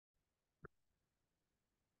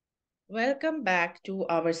Welcome back to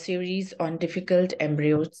our series on difficult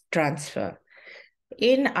embryo transfer.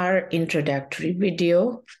 In our introductory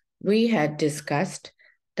video, we had discussed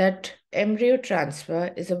that embryo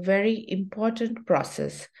transfer is a very important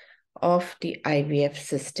process of the IVF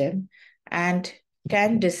system and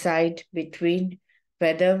can decide between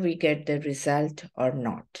whether we get the result or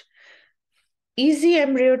not. Easy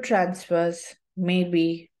embryo transfers may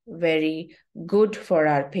be very good for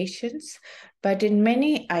our patients, but in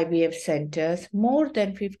many IVF centers, more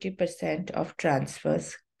than 50% of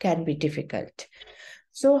transfers can be difficult.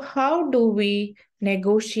 So how do we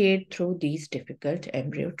negotiate through these difficult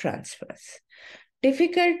embryo transfers?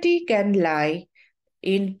 Difficulty can lie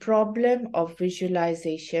in problem of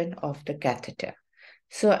visualization of the catheter.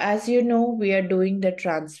 So as you know, we are doing the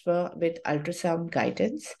transfer with ultrasound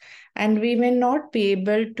guidance, and we may not be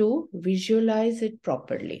able to visualize it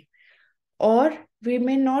properly, or we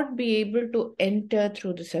may not be able to enter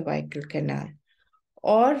through the cervical canal,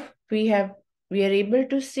 or we are able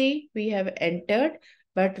to see we have entered,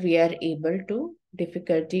 but we are able to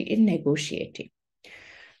difficulty in negotiating.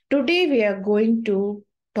 Today, we are going to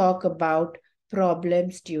talk about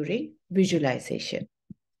problems during visualization.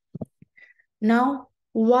 Now,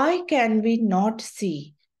 why can we not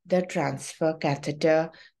see the transfer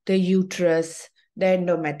catheter, the uterus, the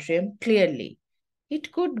endometrium clearly?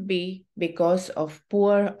 It could be because of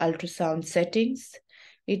poor ultrasound settings.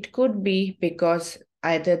 It could be because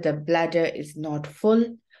either the bladder is not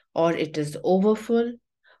full, or it is overfull,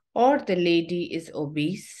 or the lady is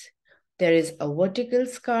obese. There is a vertical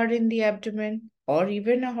scar in the abdomen, or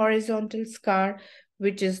even a horizontal scar,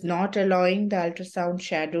 which is not allowing the ultrasound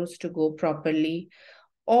shadows to go properly,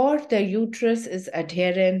 or the uterus is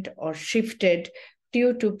adherent or shifted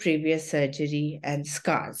due to previous surgery and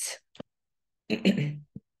scars.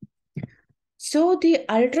 So the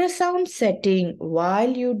ultrasound setting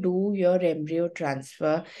while you do your embryo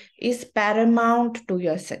transfer is paramount to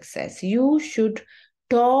your success. You should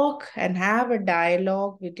talk and have a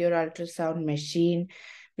dialogue with your ultrasound machine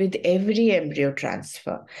with every embryo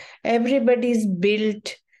transfer. Everybody's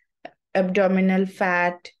built, abdominal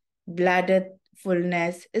fat, bladder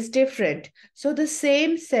fullness is different. So the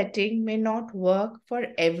same setting may not work for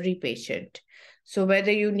every patient. So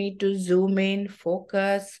whether you need to zoom in,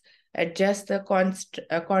 focus, adjust the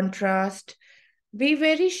contrast, be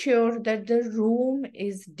very sure that the room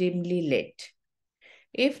is dimly lit.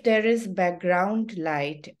 If there is background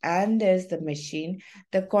light and there's the machine,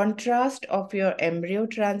 the contrast of your embryo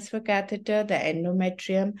transfer catheter, the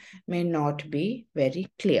endometrium, may not be very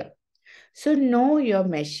clear. So know your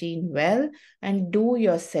machine well and do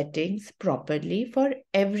your settings properly for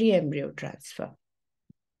every embryo transfer.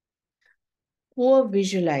 Poor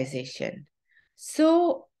visualization.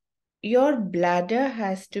 So your bladder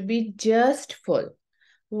has to be just full.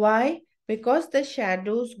 Why? Because the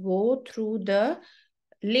shadows go through the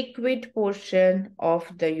liquid portion of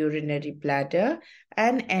the urinary bladder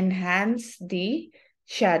and enhance the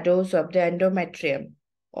shadows of the endometrium.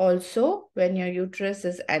 Also, when your uterus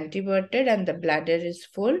is anteverted and the bladder is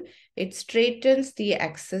full, it straightens the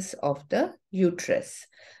axis of the uterus.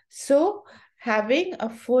 So, having a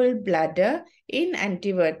full bladder in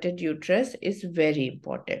anteverted uterus is very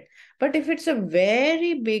important. But if it's a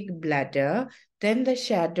very big bladder, then the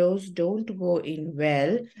shadows don't go in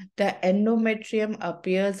well, the endometrium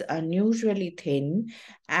appears unusually thin,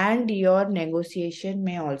 and your negotiation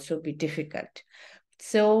may also be difficult.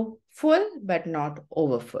 So full but not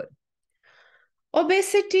overfull.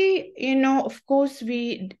 Obesity, of course,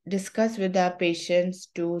 we discuss with our patients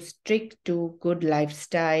to stick to good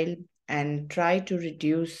lifestyle and try to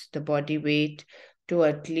reduce the body weight to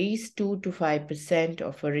at least 2 to 5%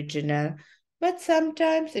 of original, but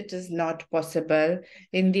sometimes it is not possible.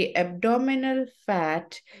 In the abdominal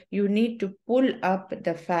fat, you need to pull up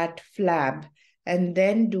the fat flap and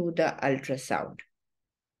then do the ultrasound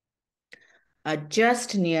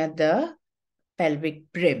just near the pelvic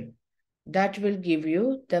brim. That will give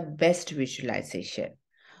you the best visualization.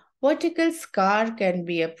 Vertical scar can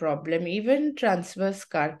be a problem. Even transverse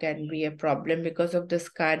scar can be a problem because of the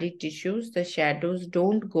scarry tissues. The shadows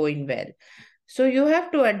don't go in well. So you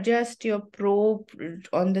have to adjust your probe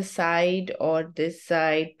on the side or this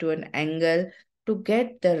side to an angle to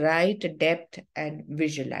get the right depth and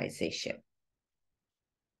visualization.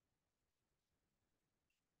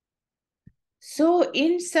 So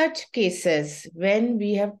in such cases, when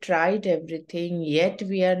we have tried everything, yet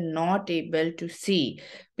we are not able to see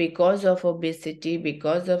because of obesity,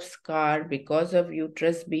 because of scar, because of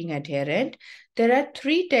uterus being adherent, there are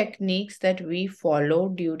 3 techniques that we follow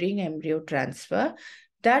during embryo transfer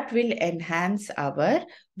that will enhance our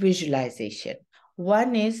visualization.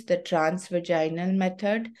 One is the transvaginal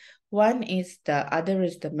method, the other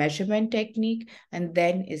is the measurement technique, and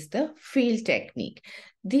then is the field technique.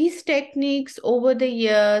 These techniques over the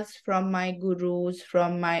years from my gurus,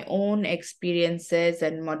 from my own experiences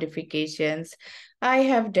and modifications, I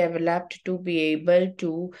have developed to be able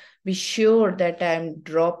to be sure that I'm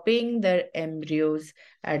dropping the embryos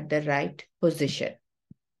at the right position.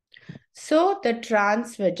 So the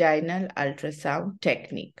transvaginal ultrasound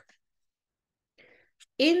technique.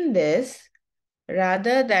 In this,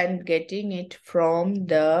 rather than getting it from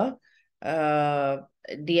the abdominal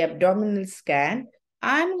scan,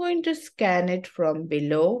 I'm going to scan it from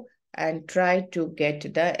below and try to get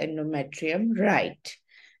the endometrium right,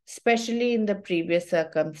 especially in the previous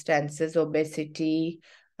circumstances, obesity,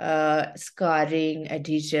 scarring,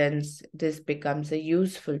 adhesions. This becomes a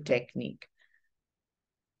useful technique.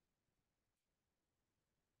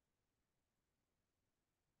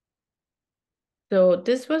 So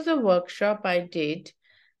this was a workshop I did,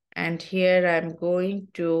 and here I'm going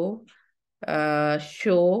to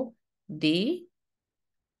show the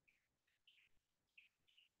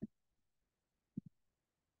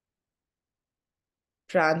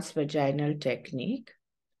transvaginal technique.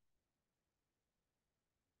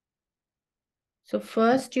 So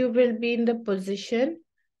first you will be in the position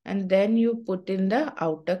and then you put in the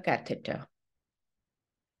outer catheter.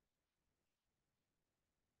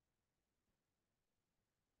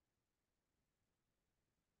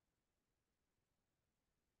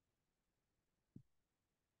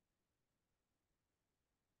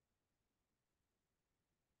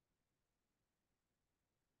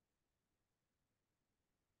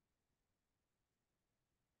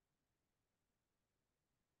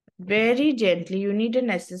 Very gently, you need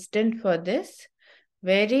an assistant for this.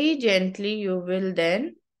 Very gently you will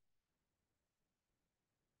then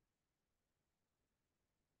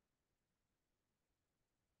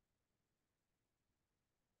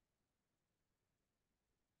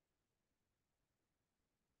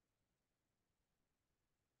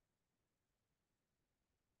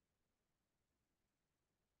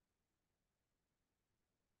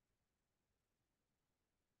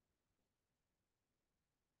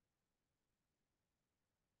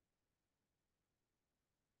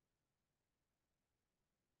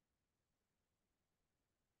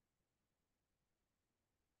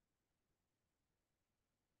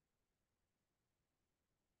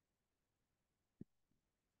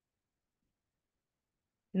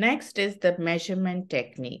next is the measurement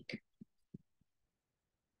technique.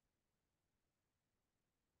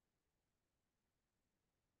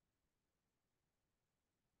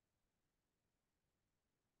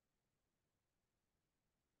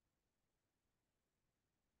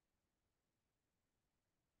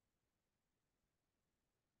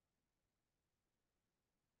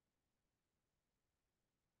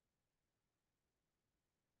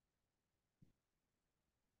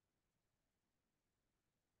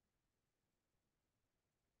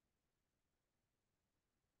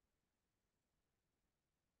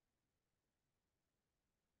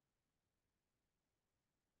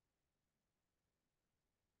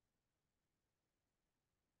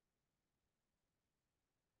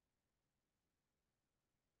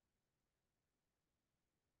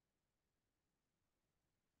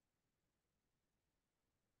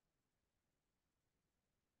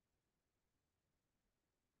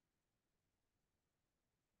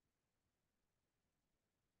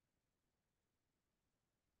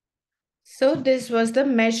 So this was the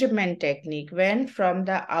measurement technique. When from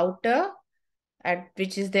the outer,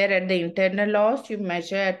 which is there at the internal os, you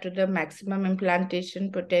measure to the maximum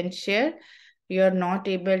implantation potential. You are not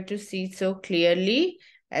able to see so clearly.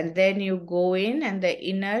 And then you go in and the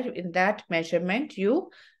inner, in that measurement, you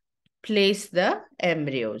place the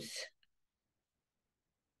embryos.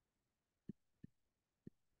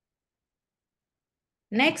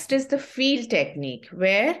 Next is the field technique,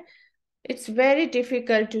 where it's very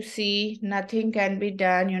difficult to see, nothing can be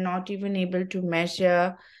done, you're not even able to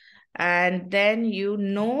measure. And then you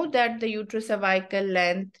know that the uterocervical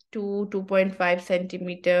length 2.5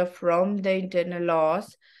 centimeter from the internal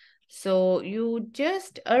os. So you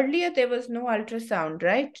just, earlier there was no ultrasound,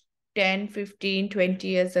 right? 10, 15, 20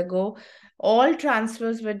 years ago, all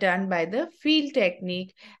transfers were done by the field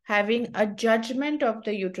technique, having a judgment of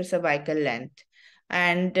the uterocervical length.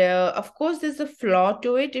 And of course, there's a flaw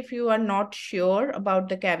to it if you are not sure about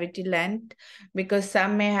the cavity length, because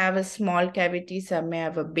some may have a small cavity, some may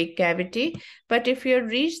have a big cavity. But if you're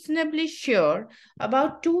reasonably sure,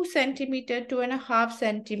 about 2 centimeter, 2.5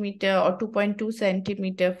 centimeter, or 2.2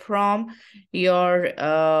 centimeter from your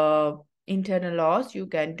internal os, you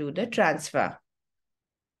can do the transfer.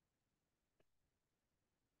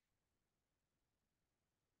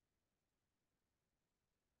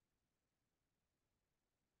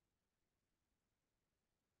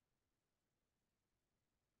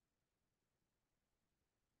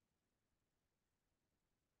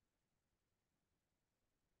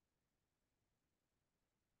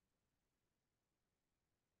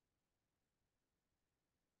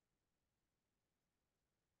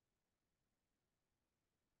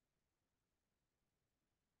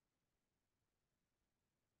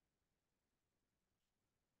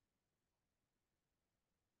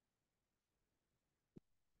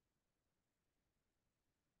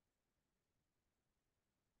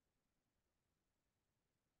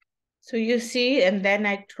 So you see, and then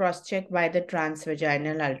I cross-check by the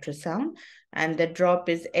transvaginal ultrasound, and the drop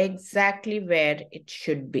is exactly where it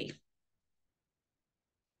should be.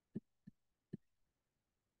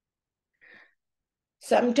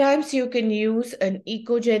 Sometimes you can use an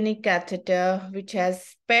echogenic catheter, which has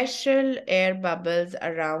special air bubbles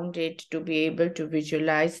around it to be able to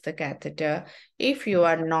visualize the catheter if you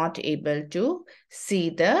are not able to see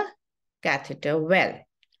the catheter well.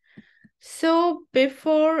 So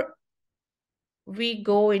before we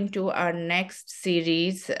go into our next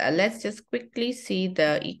series, let's just quickly see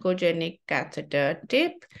the echogenic catheter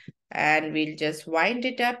tip, and we'll just wind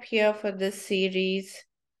it up here for this series.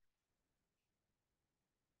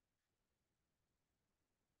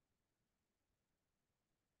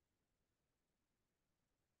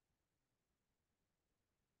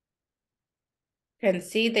 You can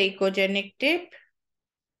see the echogenic tip.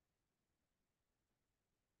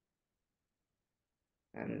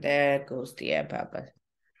 And there goes the air bubble.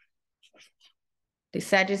 The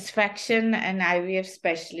satisfaction an IVF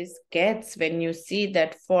specialist gets when you see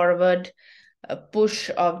that forward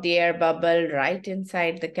push of the air bubble right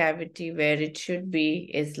inside the cavity where it should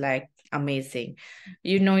be is like amazing.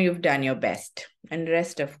 You know you've done your best. And the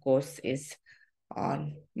rest, of course, is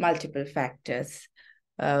on multiple factors,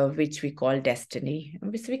 which we call destiny,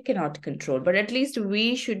 which we cannot control, but at least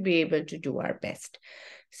we should be able to do our best.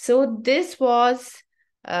 So this was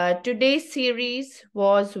today's series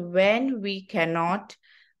was when we cannot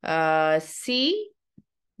see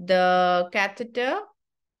the catheter,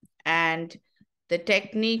 and the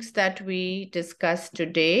techniques that we discussed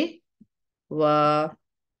today were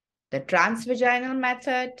the transvaginal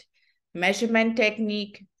method, measurement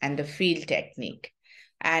technique, and the field technique.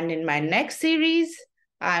 And in my next series,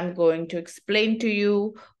 I'm going to explain to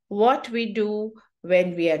you what we do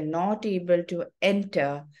when we are not able to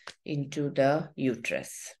enter into the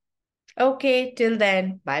uterus. Okay, till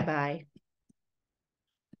then, bye-bye.